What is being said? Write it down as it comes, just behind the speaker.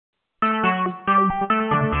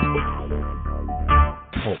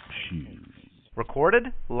Talk shoes.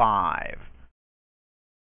 Recorded live.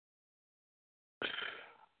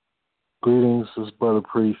 Greetings, this is Brother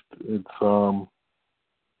Priest. It's a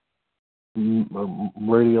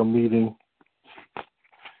radio meeting.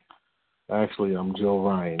 Actually, I'm Joe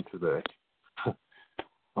Ryan today.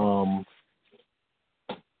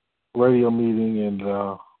 Radio meeting, and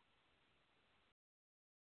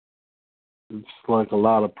it's like a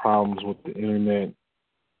lot of problems with the internet.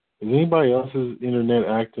 Is anybody else's internet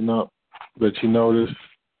acting up that you notice?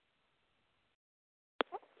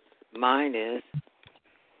 Mine is.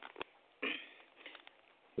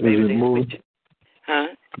 Is it moving? Huh?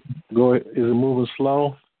 Go ahead. Is it moving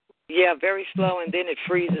slow? Yeah, very slow, and then it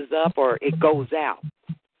freezes up or it goes out.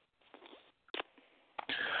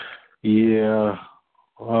 Yeah.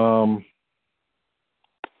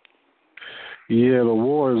 Yeah, the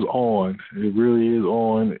war is on. It really is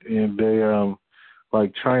on, and they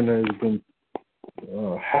like China has been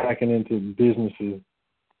hacking into businesses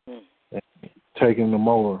and taking them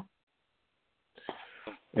over.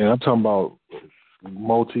 And I'm talking about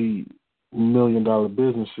multi-million-dollar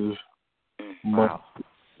businesses. Wow.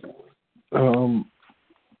 But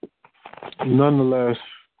nonetheless,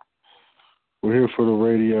 we're here for the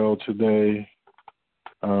radio today.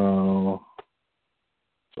 It's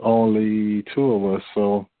only two of us,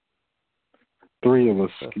 so three of us,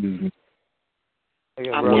 excuse me. I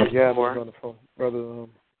got I'm Brother getting Gavin four. on the phone. Brother,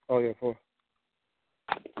 four.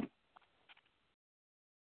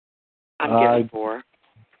 I'm getting four.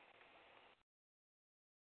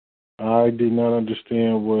 I did not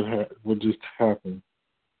understand what just happened.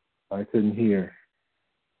 I couldn't hear.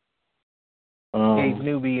 Gabe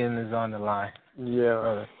Nubian is on the line. Yeah.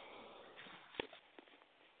 Brother.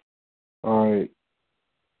 All right.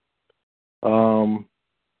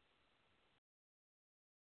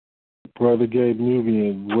 Brother Gabe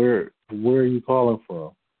Nubian, where are you calling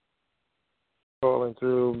from? Calling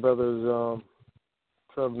through Brother's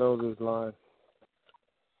Trub Nose's line.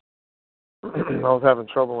 I was having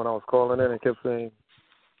trouble when I was calling in. It kept saying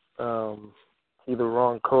either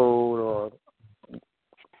wrong code or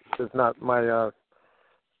it's not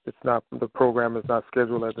the program is not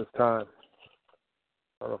scheduled at this time.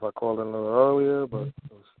 I don't know if I called in a little earlier, but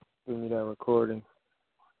it was giving me that recording.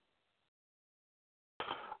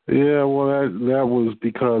 Yeah, well, that was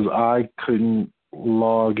because I couldn't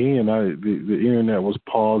log in. The internet was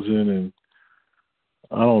pausing, and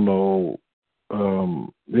I don't know.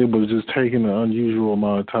 It was just taking an unusual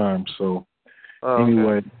amount of time. So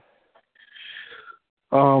anyway,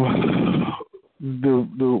 the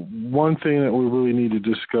one thing that we really need to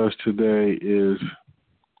discuss today is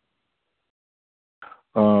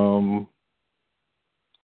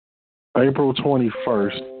April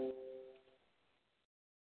 21st.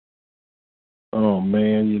 Oh,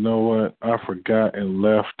 man, you know what? I forgot and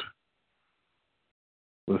left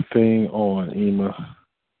the thing on, Ema.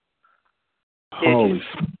 Holy.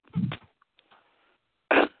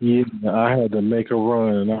 Yeah, I had to make a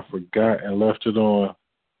run, and I forgot and left it on.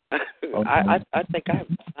 I think I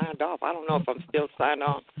signed off. I don't know if I'm still signed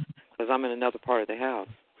on because I'm in another part of the house.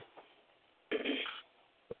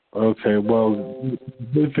 Okay, well,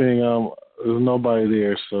 good thing there's nobody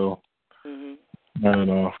there, so sign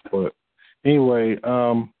off. But anyway,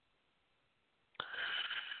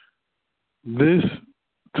 this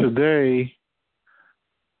today,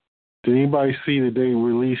 did anybody see that they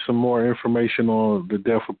released some more information on the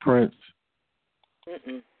death of Prince?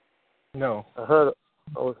 No.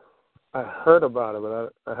 I heard about it,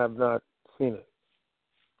 but I have not seen it.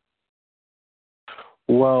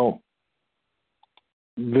 Well,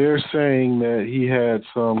 they're saying that he had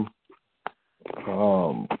some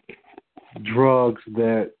drugs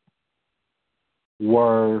that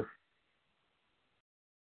were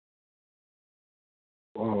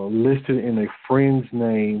listed in a friend's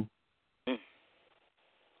name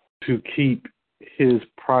to keep his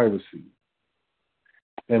privacy,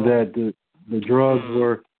 and that the drugs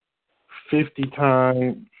were 50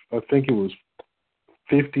 times, I think it was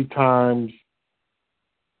 50 times,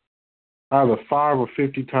 either 5 or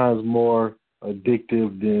 50 times more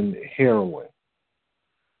addictive than heroin.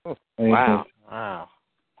 Wow.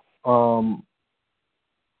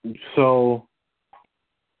 So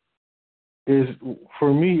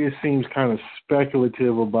for me, it seems kind of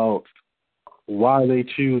speculative about why they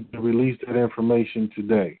choose to release that information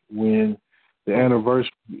today when the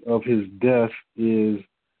anniversary of his death is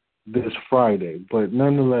this Friday. But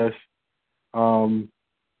nonetheless,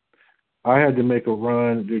 I had to make a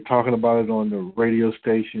run. They're talking about it on the radio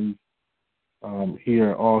station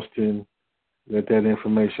here in Austin, that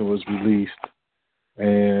information was released.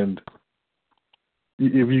 And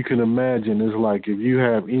if you can imagine, it's like if you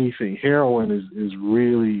have anything, heroin is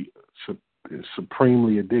really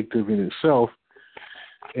supremely addictive in itself.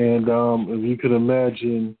 And if you could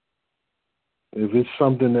imagine, if it's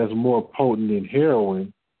something that's more potent than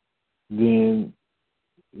heroin, then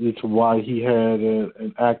it's why he had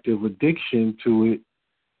an active addiction to it,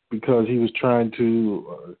 because he was trying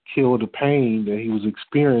to kill the pain that he was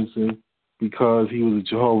experiencing because he was a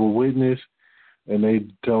Jehovah's Witness and they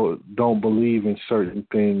don't believe in certain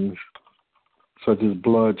things such as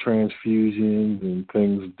blood transfusions and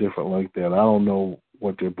things different like that. I don't know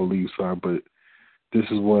what their beliefs are, but this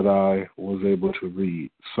is what I was able to read.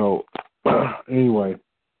 So anyway,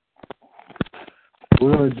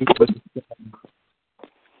 we're going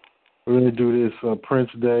to do this Prince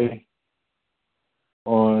Day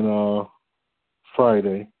on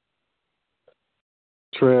Friday.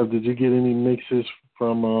 Trev, did you get any mixes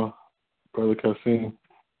from Brother Kassim?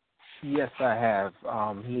 Yes, I have.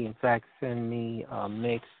 He in fact sent me a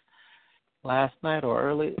mix last night or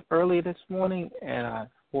early this morning, and I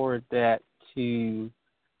forwarded that to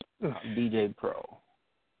DJ Pro.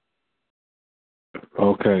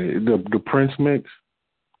 Okay, the Prince mix,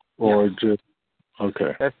 or yes. Just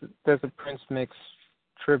okay? That's a Prince mix,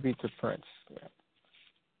 tribute to Prince. Yeah.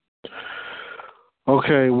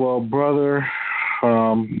 Okay, well, Brother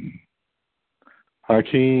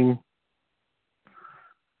Hakeem,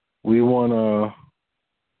 we want to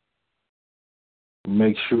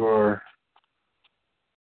make sure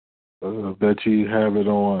that you have it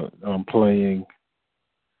on playing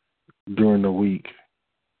during the week.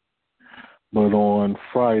 But on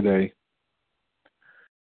Friday,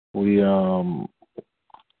 we'll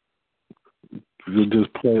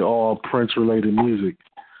just play all Prince-related music.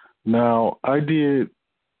 Now, I did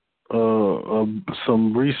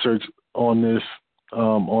some research on this,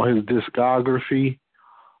 on his discography,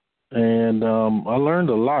 and I learned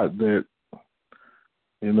a lot that,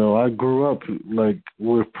 I grew up like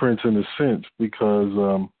with Prince in a sense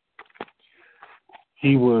because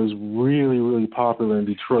he was really, really popular in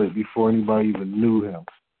Detroit before anybody even knew him.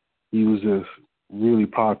 He was just really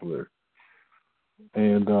popular.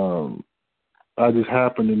 And I just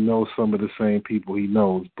happen to know some of the same people he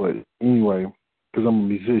knows. But anyway, because I'm a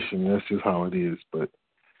musician, that's just how it is. But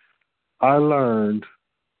I learned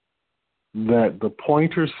that the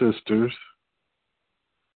Pointer Sisters,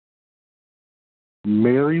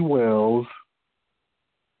 Mary Wells,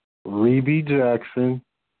 Rebe Jackson,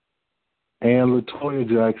 and LaToya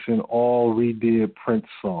Jackson all redid Prince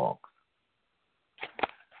songs,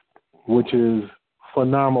 which is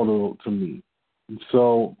phenomenal to me.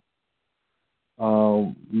 So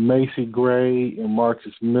Macy Gray and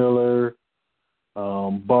Marcus Miller,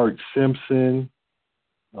 Bart Simpson,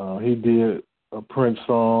 he did a Prince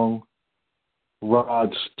song,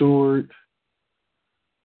 Rod Stewart,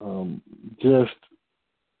 just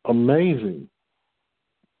amazing.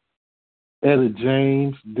 Etta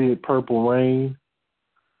James did Purple Rain.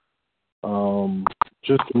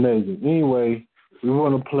 Just amazing. Anyway, we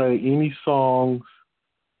want to play any songs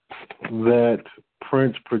that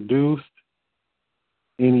Prince produced,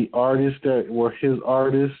 any artists that were his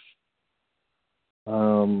artists,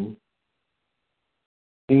 any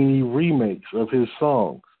remakes of his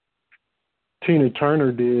songs. Tina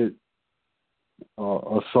Turner did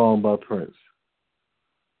a song by Prince.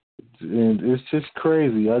 And it's just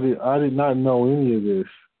crazy. I did not know any of this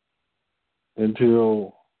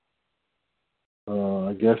until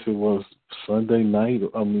I guess it was Sunday night.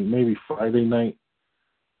 Maybe Friday night.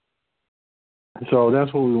 So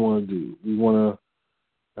that's what we want to do. We want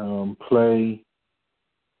to play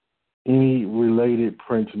any related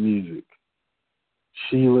Prince music.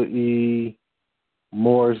 Sheila E.,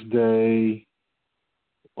 Morris Day,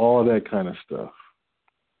 all that kind of stuff,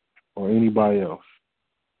 or anybody else.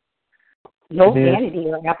 No Vanity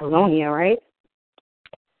or Apollonia, right?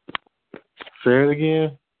 Say it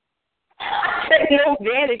again. No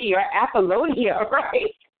Vanity or Apollonia,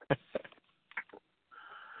 right?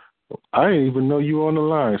 I didn't even know you were on the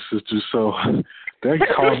line, sister, so that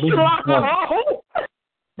called me.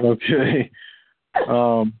 Okay.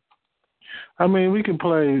 We can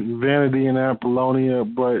play Vanity and Apollonia,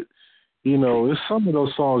 but, it's some of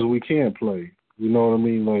those songs we can't play. You know what I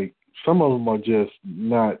mean? Like, some of them are just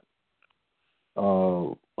not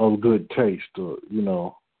of good taste, or,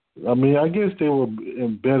 I guess they were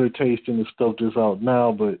in better taste than the stuff that's out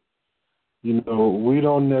now, but, we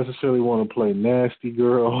don't necessarily want to play Nasty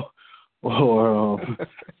Girl or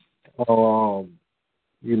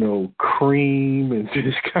Cream and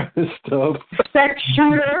this kind of stuff. Sex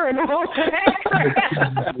Shooter and all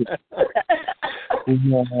that.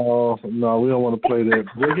 No, we don't want to play that.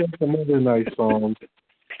 They got some other nice songs.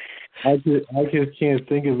 I just can't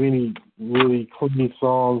think of any really clean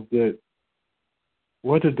songs that.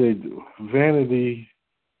 What did they do? Vanity.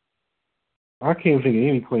 I can't think of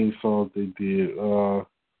any clean songs they did.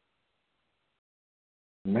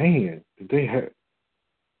 Man, did they have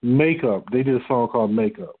Makeup? They did a song called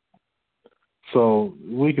Makeup. So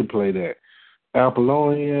we could play that.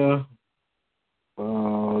 Apollonia.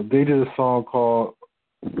 They did a song called,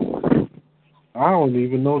 I don't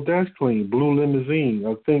even know if that's clean, Blue Limousine.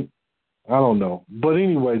 I don't know. But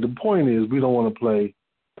anyway, the point is we don't want to play,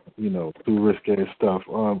 too risque stuff.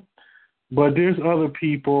 But there's other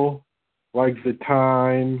people like The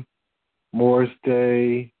Time, Morris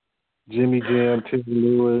Day, Jimmy Jam, Timmy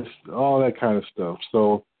Lewis, all that kind of stuff.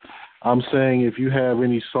 So I'm saying if you have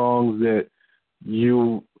any songs that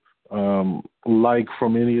you like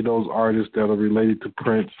from any of those artists that are related to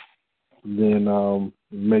Prince, then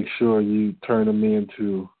make sure you turn them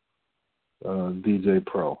into DJ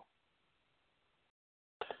Pro.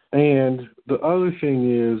 And the other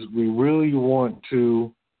thing is we really want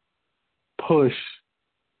to push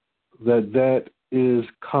that is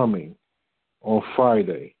coming on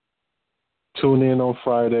Friday. Tune in on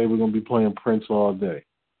Friday. We're going to be playing Prince all day.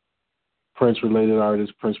 Prince-related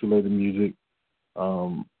artists, Prince-related music.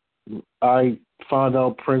 I found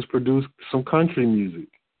out Prince produced some country music.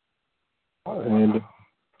 And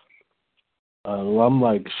I'm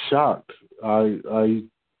like shocked. I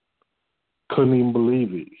couldn't even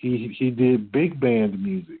believe it. He did big band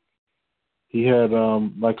music. He had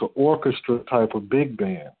like an orchestra type of big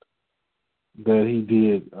band that he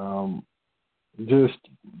did. Just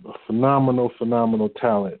a phenomenal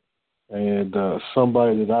talent. And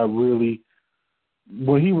somebody that I really,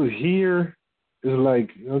 when he was here, it's like,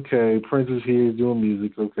 okay, Prince is here doing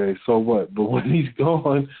music, okay, so what? But when he's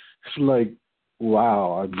gone, it's like,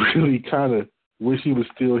 wow, I really kind of wish he was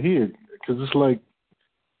still here. Because it's like,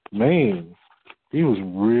 man, he was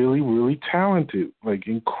really talented, like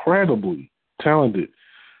incredibly talented.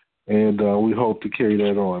 And we hope to carry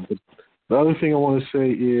that on. But the other thing I want to say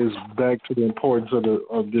is back to the importance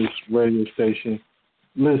of this radio station.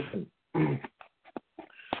 Listen,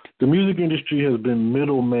 the music industry has been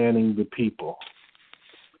middlemaning the people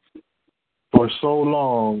for so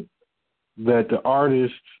long that the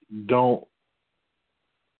artists don't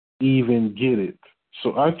even get it.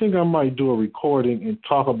 So I think I might do a recording and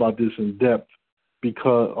talk about this in depth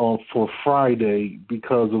for Friday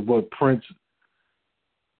because of what Prince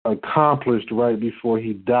accomplished right before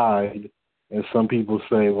he died. And some people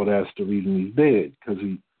say, well, that's the reason he's dead, because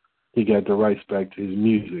he got the rights back to his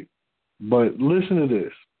music. But listen to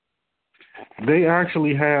this. They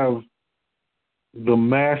actually have the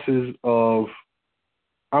masses of,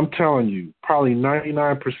 I'm telling you, probably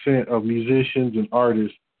 99% of musicians and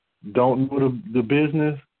artists don't know the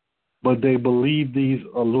business, but they believe these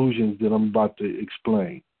illusions that I'm about to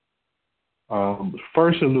explain.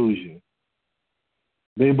 First illusion,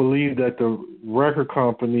 they believe that the record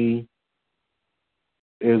company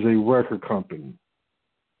is a record company.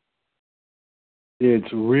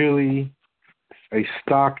 It's really a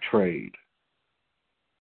stock trade,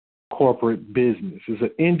 corporate business. It's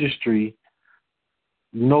an industry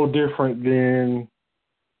no different than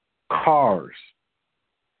cars.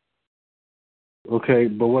 Okay,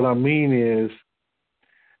 but what I mean is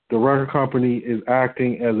the record company is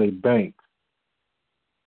acting as a bank.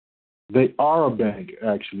 They are a bank,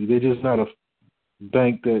 actually. They're just not a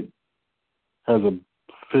bank that has a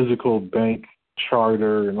physical bank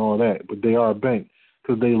charter and all that, but they are a bank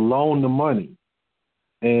because they loan the money.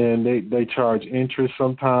 And they charge interest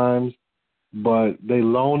sometimes, but they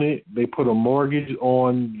loan it. They put a mortgage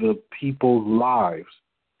on the people's lives.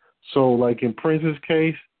 So like in Prince's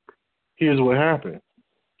case, here's what happened.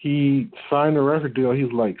 He signed a record deal. He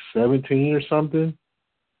was like 17 or something.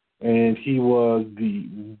 And he was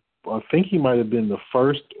I think he might have been the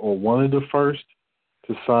first or one of the first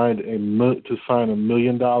to sign a $1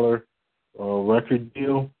 million record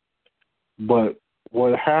deal. But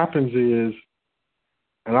what happens is,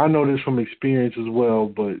 and I know this from experience as well,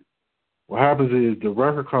 but what happens is the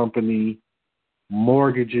record company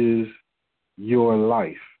mortgages your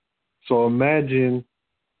life. So imagine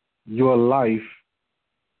your life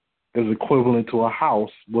is equivalent to a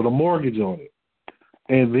house with a mortgage on it.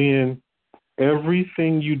 And then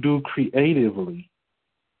everything you do creatively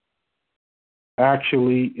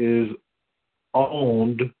actually is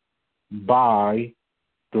owned by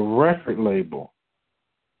the record label.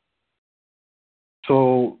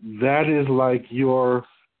 So that is like your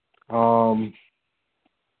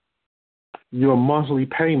monthly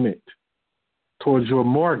payment towards your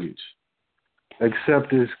mortgage.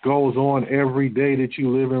 except this goes on every day that you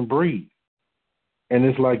live and breathe. And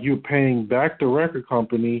it's like you're paying back the record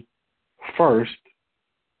company first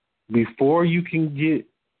before you can get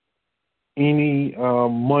any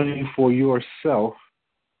money for yourself.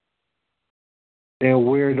 And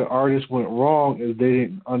where the artist went wrong is they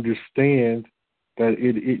didn't understand that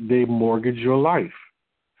they mortgage your life.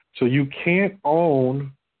 So you can't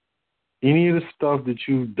own any of the stuff that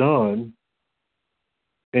you've done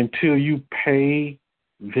until you pay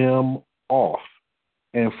them off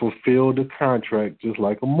and fulfill the contract just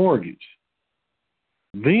like a mortgage.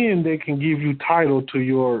 Then they can give you title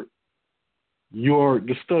to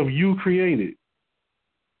the stuff you created.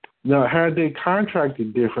 Now, had they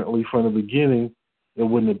contracted differently from the beginning, it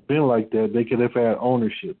wouldn't have been like that. They could have had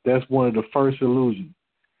ownership. That's one of the first illusions.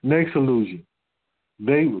 Next illusion.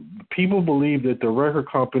 People believe that the record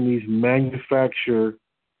companies manufacture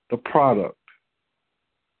the product.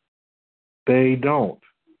 They don't.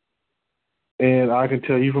 And I can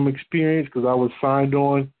tell you from experience, because I was signed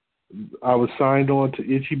on to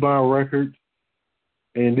Ichiban Records,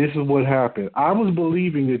 and this is what happened. I was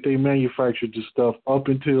believing that they manufactured the stuff up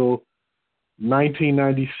until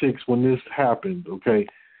 1996 when this happened. Okay,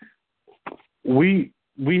 we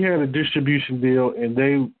had a distribution deal, and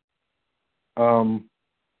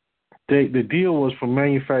the deal was for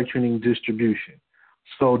manufacturing and distribution.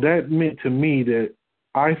 So that meant to me that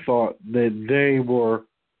I thought that they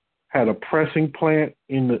had a pressing plant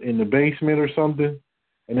in the basement or something,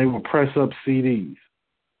 and they would press up CDs.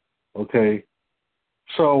 Okay,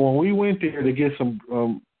 so when we went there to get some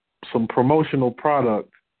promotional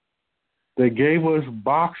product, they gave us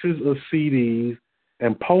boxes of CDs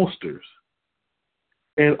and posters.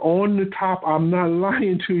 And on the top, I'm not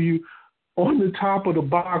lying to you, on the top of the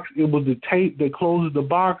box, it was the tape that closes the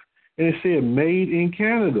box, and it said "Made in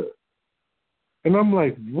Canada." And I'm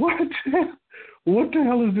like, what? What the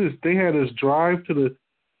hell is this? They had us drive to the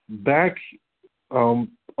back of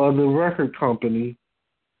the record company,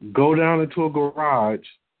 go down into a garage,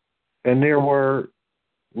 and there were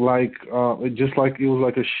just like it was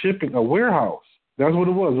like a warehouse. That's what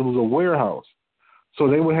it was. It was a warehouse. So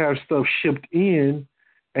they would have stuff shipped in,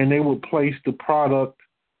 and they would place the product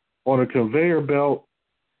on a conveyor belt,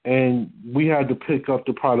 and we had to pick up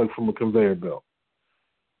the product from a conveyor belt.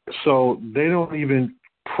 So they don't even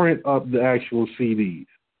print up the actual CDs.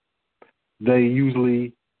 They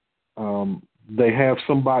usually they have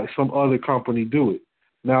some other company do it.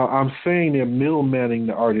 Now, I'm saying they're middlemaning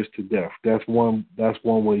the artist to death. That's one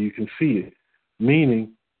way you can see it.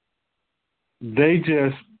 Meaning, they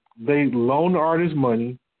loan the artist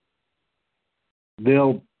money.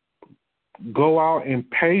 They'll go out and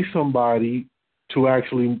pay somebody to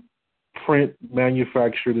actually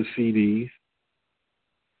manufacture the CDs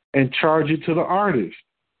and charge it to the artist,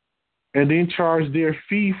 and then charge their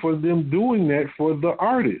fee for them doing that for the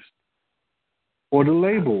artist or the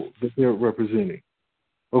label that they're representing.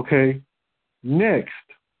 Okay, next,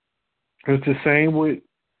 it's the same with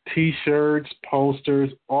T-shirts, posters,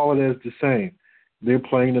 all of that's the same. They're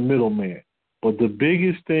playing the middleman. But the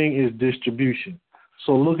biggest thing is distribution.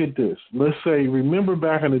 So look at this. Let's say, remember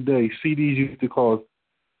back in the day, CDs used to cost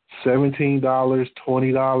 $17,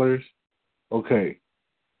 $20. Okay.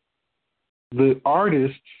 The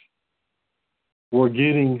artists were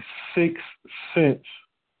getting 6 cents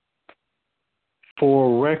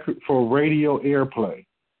for radio airplay.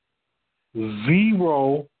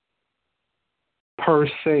 0 per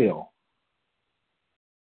sale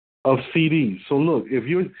of CDs. So look, if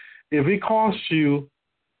you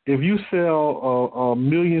sell a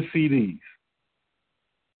million CDs,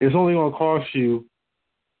 it's only going to cost you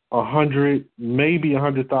maybe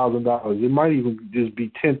 $100,000. It might even just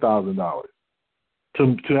be $10,000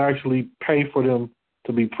 to actually pay for them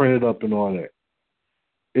to be printed up and all that.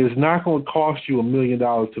 It's not going to cost you $1 million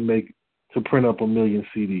to print up 1 million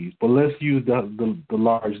CDs. But let's use the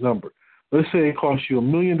large number. Let's say it costs you $1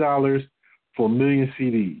 million for 1 million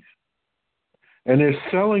CDs, and they're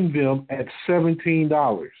selling them at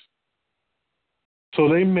 $17. So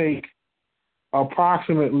they make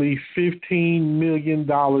approximately $15 million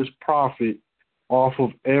profit off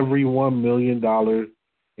of every $1 million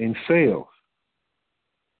in sales.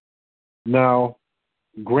 Now,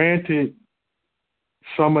 granted,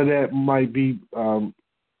 some of that might be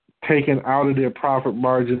taken out of their profit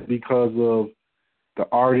margin because of the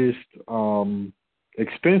artist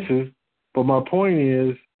expenses, but my point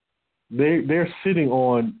is they're sitting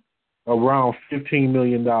on around $15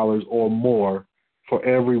 million or more for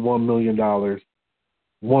every $1 million,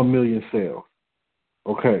 1 million sales.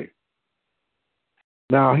 Okay.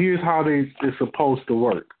 Now, here's how it's supposed to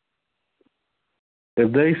work.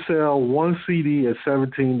 If they sell one CD at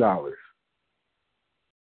 $17,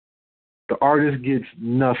 the artist gets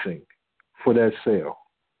nothing for that sale.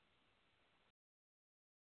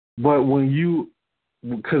 But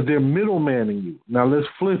because they're middlemaning you. Now let's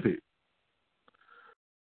flip it.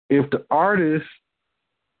 If the artist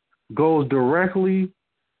goes directly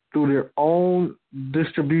through their own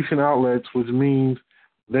distribution outlets, which means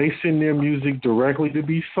they send their music directly to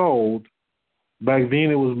be sold. Back then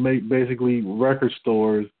it was basically record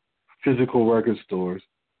stores, physical record stores.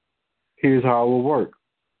 Here's how it will work.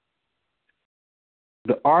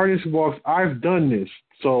 The artist I've done this,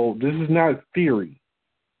 so this is not theory.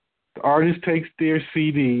 The artist takes their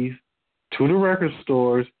CDs to the record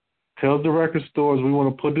stores, tells the record stores we want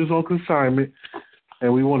to put this on consignment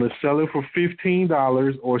and we want to sell it for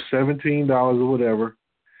 $15 or $17 or whatever.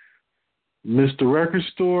 Mr. Record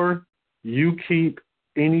Store, you keep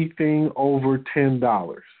anything over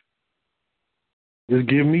 $10. Just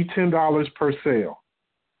give me $10 per sale.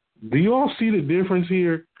 Do you all see the difference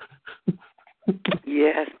here?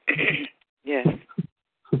 Yes. Yes.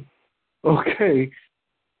 Okay.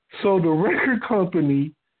 So the record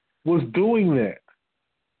company was doing that.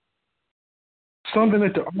 Something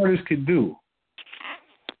that the artist could do.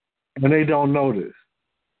 And they don't know this.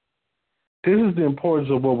 This is the importance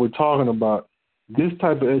of what we're talking about. This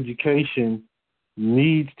type of education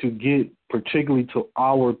needs to get particularly to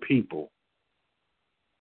our people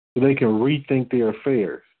so they can rethink their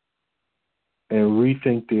affairs and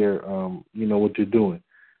rethink their, what they're doing.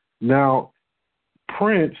 Now,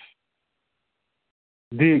 Prince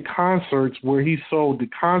did concerts where he sold the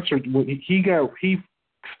concert. He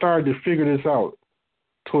started to figure this out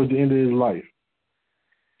towards the end of his life.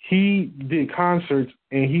 He did concerts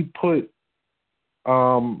and he put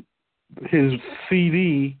his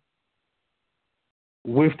CD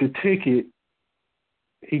with the ticket.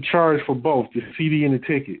 He charged for both, the CD and the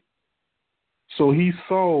ticket. So he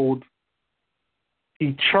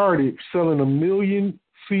charted selling 1 million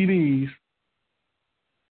CDs,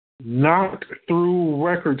 not through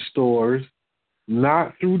record stores,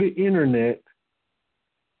 not through the internet,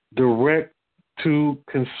 direct to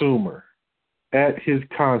consumer at his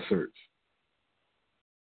concerts.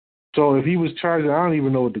 So if he was charging, I don't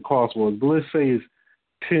even know what the cost was, but let's say it's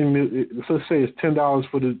 $10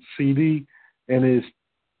 for the CD and it's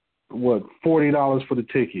 $40 for the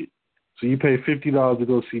ticket. So you pay $50 to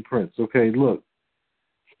go see Prince. Okay, look,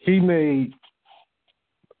 he made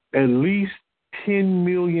at least $10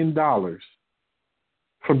 million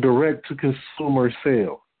from direct to consumer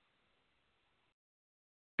sales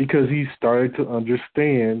because he started to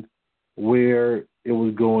understand where it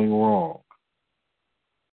was going wrong.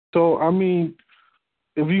 So, I mean,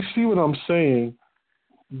 if you see what I'm saying,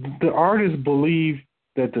 the artists believe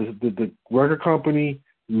that the record company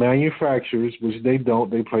manufactures, which they don't.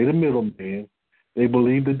 They play the middleman. They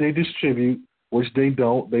believe that they distribute, which they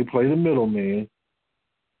don't. They play the middleman.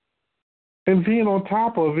 And then on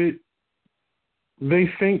top of it, they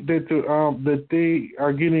think that that they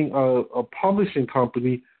are getting a publishing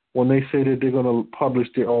company when they say that they're going to publish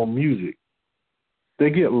their own music. They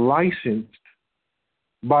get licensed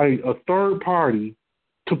by a third party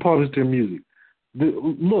to publish their music.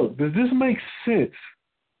 Look, does this make sense?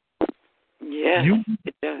 Yeah,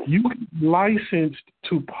 it does. You licensed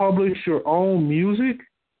to publish your own music?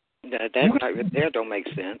 That right there don't make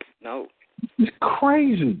sense. No. It's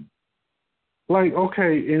crazy. Like,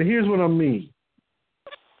 okay, and here's what I mean.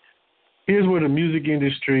 Here's where the music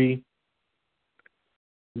industry,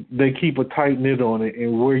 they keep a tight knit on it,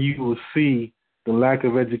 and where you will see the lack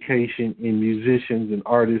of education in musicians and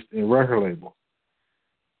artists and record labels.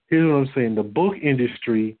 Here's what I'm saying. The book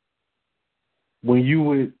industry, when you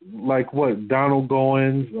would, like what, Donald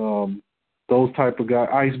Goins, those type of guys,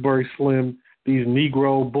 Iceberg Slim, these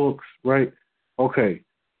Negro books, right? Okay.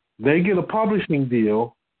 They get a publishing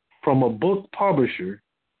deal from a book publisher.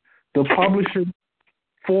 The publisher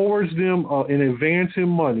forwards them an advance in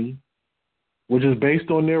money, which is based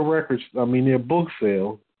on their records, their book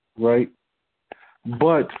sales, right?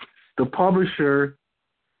 But the publisher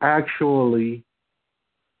actually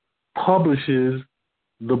publishes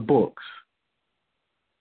the books.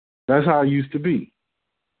 That's how it used to be.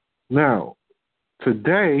 Now,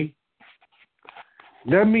 today,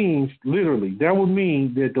 that means, literally, that would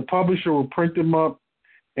mean that the publisher will print them up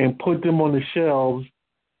and put them on the shelves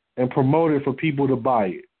and promote it for people to buy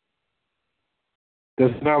it.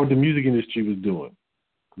 That's not what the music industry was doing.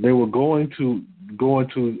 They were going to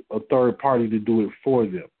a third party to do it for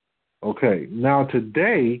them. Okay, now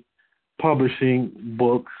today, publishing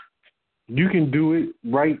books, you can do it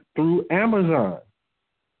right through Amazon.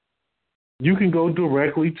 you can go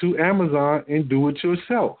directly to Amazon and do it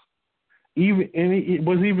yourself. It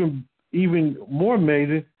was even more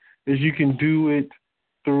amazing is you can do it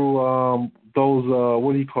through those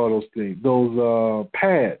what do you call those things? Those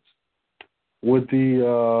pads with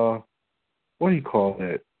the what do you call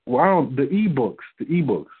that? Well, the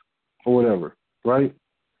ebooks or whatever, right?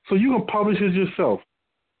 So you can publish it yourself.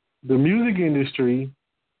 The music industry,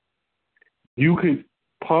 you could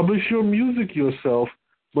publish your music yourself,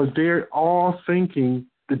 but they're all thinking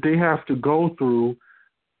that they have to go through,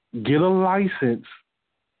 get a license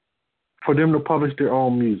for them to publish their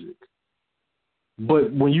own music.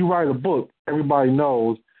 But when you write a book, everybody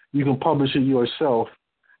knows you can publish it yourself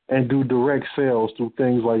and do direct sales through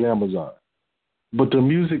things like Amazon. But the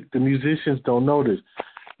musicians don't know this.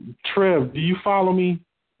 Trev, do you follow me?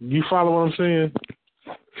 Do you follow what I'm saying?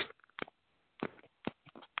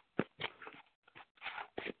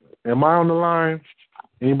 Am I on the line?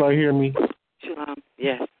 Anybody hear me? Shalom,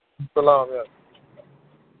 yes. Shalom, yes.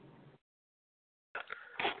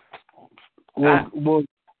 Well,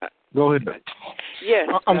 go ahead. Yes.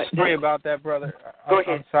 I'm sorry about that, brother. Go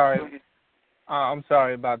ahead. I'm sorry. Go ahead. I'm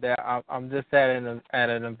sorry about that. I'm just at an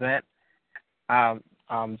event. I'm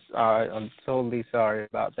totally sorry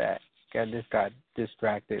about that. I just got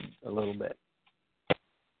distracted a little bit.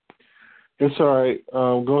 It's all right.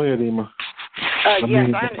 Go ahead, Ema. Yes,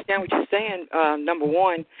 I understand what you're saying. Number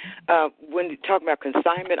one, when you talk about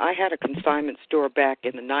consignment, I had a consignment store back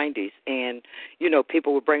in the 90s, and,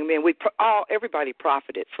 people would bring them in. Everybody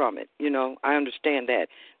profited from it. I understand that.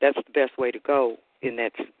 That's the best way to go in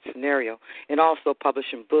that scenario. And also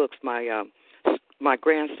publishing books. My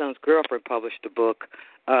grandson's girlfriend published a book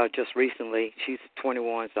just recently. She's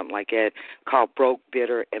 21, something like that, called Broke,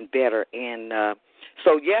 Bitter, and Better. And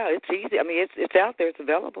so, yeah, it's easy. I mean, it's out there. It's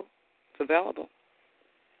available. Available.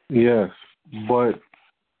 Yes, but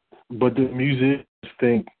the musicians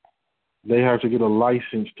think they have to get a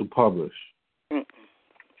license to publish.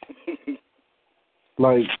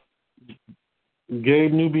 Like,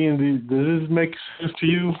 Gabe Nubian, does this make sense to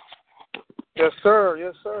you? Yes, sir.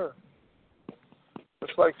 Yes, sir.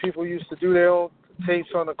 It's like people used to do their own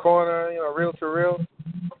tapes on the corner, reel to reel,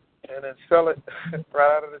 and then sell it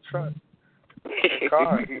right out of the trunk. In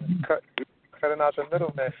cars, cutting out the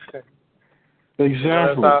middleman.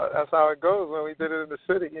 Exactly. That's how it goes when we did it in the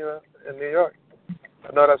city, in New York.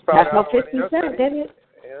 I know that's probably how 50 Cent did it.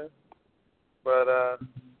 Yeah. But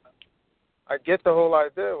I get the whole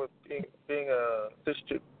idea with being a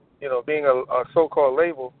so-called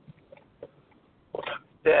label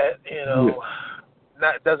that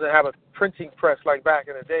doesn't have a printing press like back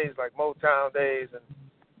in the days, like Motown days, and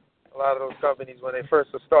a lot of those companies when they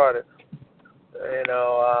first were started.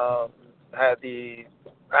 Had the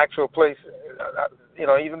actual place,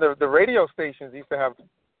 even the radio stations used to have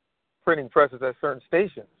printing presses at certain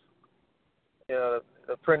stations. The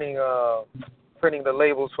printing the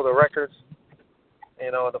labels for the records,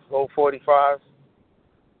 the full 45s.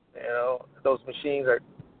 Those machines that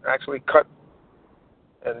actually cut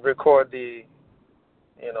and record the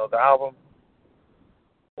album.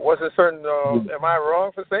 Wasn't certain. Am I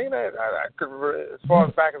wrong for saying that? I could, as far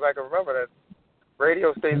back as I can remember, that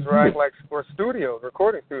radio stations were studios,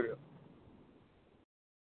 recording studios.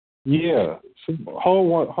 Yeah. So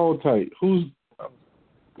hold tight. Who's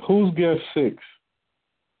guest 6?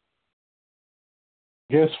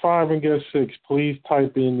 Guest 5 and guest 6, please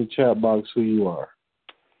type in the chat box who you are.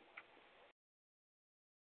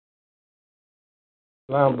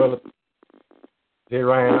 Hello, brother. Jay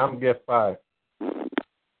Ryan, I'm guest 5.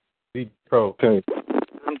 Pro. Okay.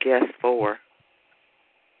 I'm guest 4.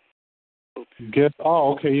 Oops.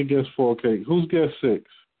 Okay, you guess 4. Okay. Who's guest 6?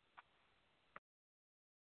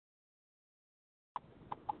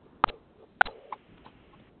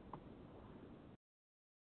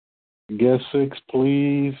 Guest 6,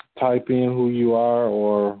 please type in who you are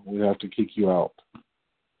or we have to kick you out.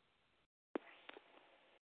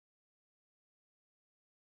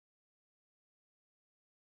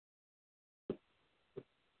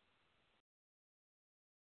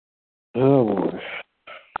 Oh boy.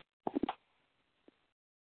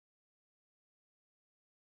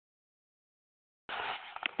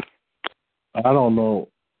 I don't know.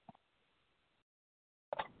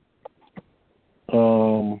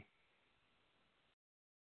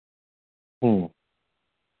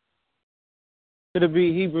 Could it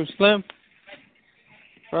be Hebrew Slim,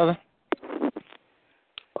 brother?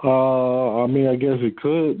 I mean, I guess it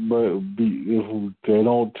could, but if they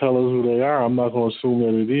don't tell us who they are, I'm not going to assume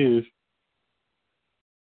that it is.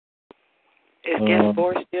 Is guest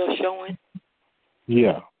 4 still showing?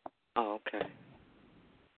 Yeah. Oh, okay.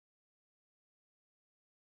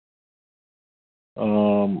 I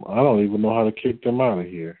don't even know how to kick them out of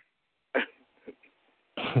here.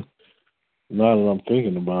 Now that I'm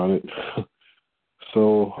thinking about it.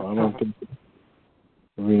 So I don't think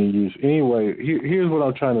we're going to use. Anyway, here's what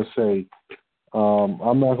I'm trying to say.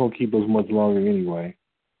 I'm not going to keep us much longer anyway.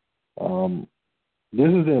 This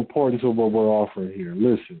is the importance of what we're offering here.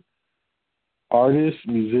 Listen, artists,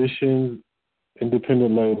 musicians,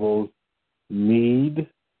 independent labels need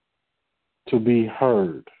to be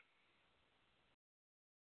heard.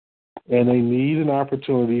 And they need an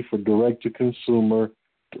opportunity for direct-to-consumer,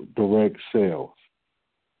 direct sales.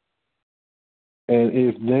 And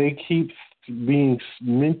if they keep being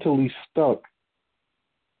mentally stuck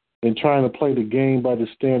in trying to play the game by the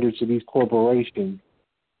standards of these corporations,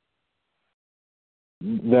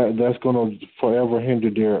 that's going to forever hinder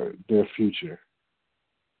their future.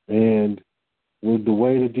 And with the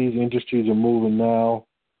way that these industries are moving now,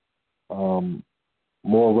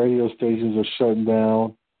 more radio stations are shutting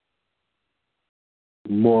down.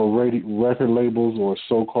 More record labels or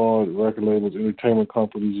so-called record labels, entertainment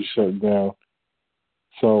companies are shutting down.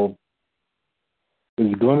 So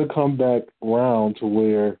it's going to come back around to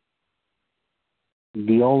where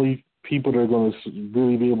the only people that are going to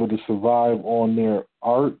really be able to survive on their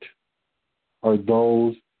art are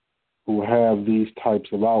those who have these types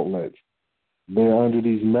of outlets. They're under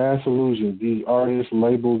these mass illusions. These artists,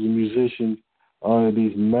 labels, and musicians are under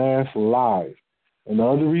these mass lies. And the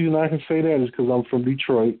other reason I can say that is because I'm from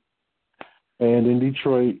Detroit. And in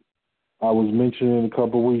Detroit, I was mentioning a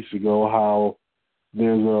couple of weeks ago how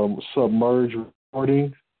there's Submerged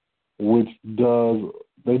Recording, which do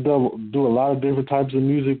a lot of different types of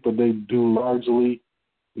music, but they do largely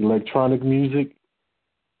electronic music.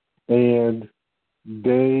 And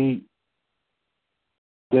they'll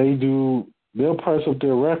press up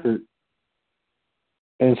their record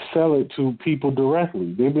and sell it to people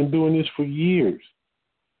directly. They've been doing this for years.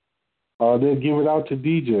 They'll give it out to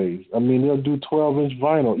DJs. I mean, they'll do 12-inch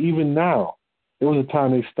vinyl. Even now, there was a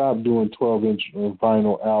time they stopped doing 12-inch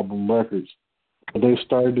vinyl album records, but they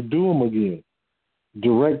started to do them again.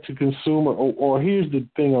 Direct to consumer. Or here's the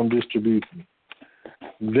thing on distribution.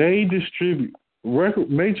 They distribute.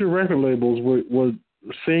 Major record labels were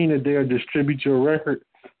saying that they'll distribute your record,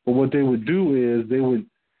 but what they would do is they would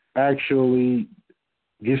actually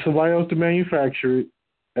get somebody else to manufacture it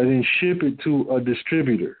and then ship it to a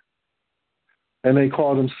distributor. And they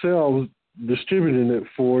call themselves distributing it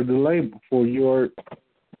for the label, for your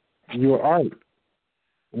art.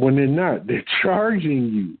 When they're not, they're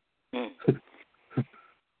charging you.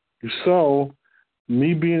 So,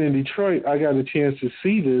 me being in Detroit, I got a chance to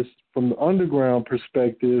see this from the underground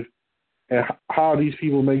perspective and how these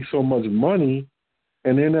people make so much money,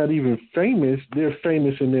 and they're not even famous. They're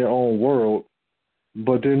famous in their own world,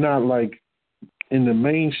 but they're not like in the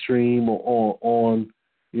mainstream or on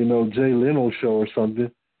Jay Leno's show or something.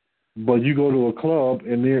 But you go to a club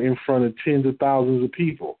and they're in front of tens of thousands of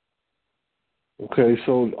people. Okay,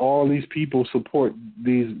 so all these people support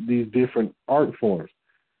these different art forms.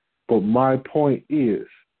 But my point is,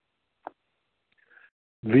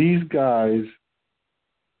 these guys,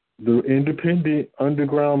 the independent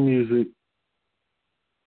underground music,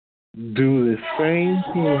 do the same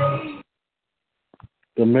thing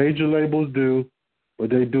the major labels do, but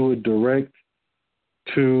they do it direct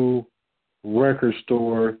to record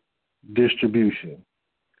store distribution.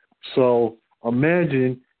 So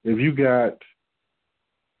imagine if you got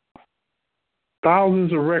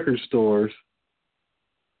thousands of record stores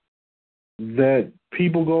that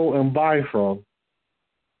people go and buy from,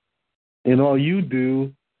 and all you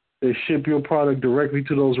do is ship your product directly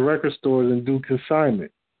to those record stores and do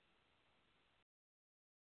consignment.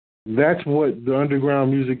 That's what the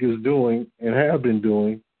underground music is doing and have been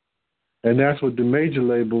doing, and that's what the major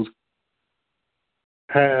labels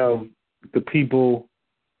have the people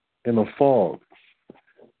in a fog.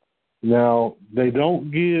 Now, they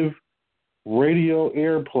don't give radio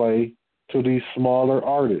airplay to these smaller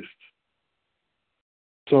artists.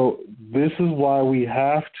 So this is why we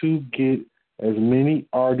have to get as many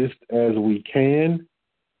artists as we can,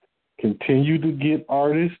 continue to get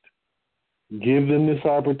artists, give them this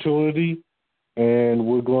opportunity, and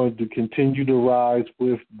we're going to continue to rise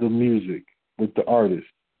with the music, with the artists.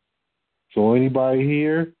 So anybody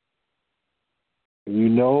here,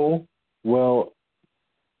 well,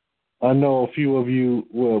 I know a few of you,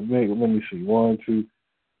 well, let me see, 1, 2,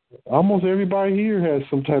 almost everybody here has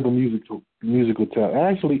some type of musical talent.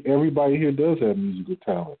 Actually, everybody here does have musical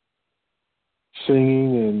talent.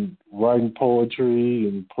 Singing and writing poetry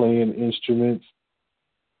and playing instruments.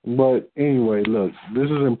 But anyway, look, this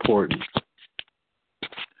is important.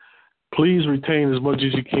 Please retain as much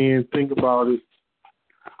as you can. Think about it.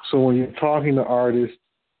 So when you're talking to artists,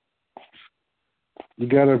 you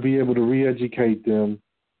got to be able to re-educate them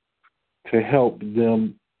to help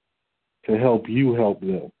you help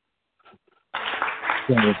them.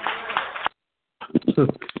 So,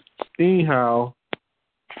 anyhow,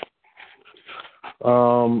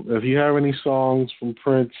 if you have any songs from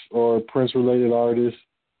Prince or Prince-related artists,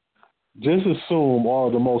 just assume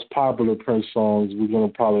all the most popular Prince songs we're going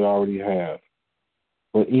to probably already have.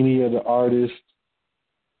 But any of the artists,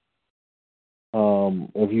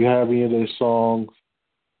 if you have any of their songs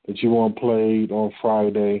that you want played on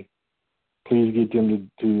Friday, please get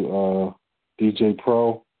them to DJ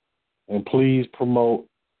Pro, and please promote.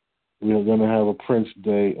 We are going to have a Prince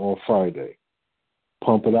Day on Friday.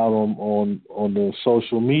 Pump it out on the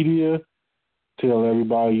social media. Tell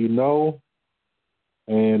everybody you know.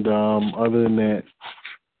 And other than that,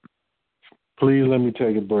 please let me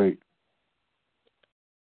take a break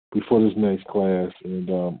before this next class, and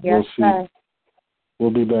Yes, we'll see. sir. We'll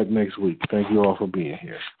be back next week. Thank you all for being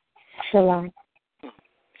here. Shalom.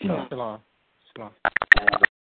 Shalom. Shalom.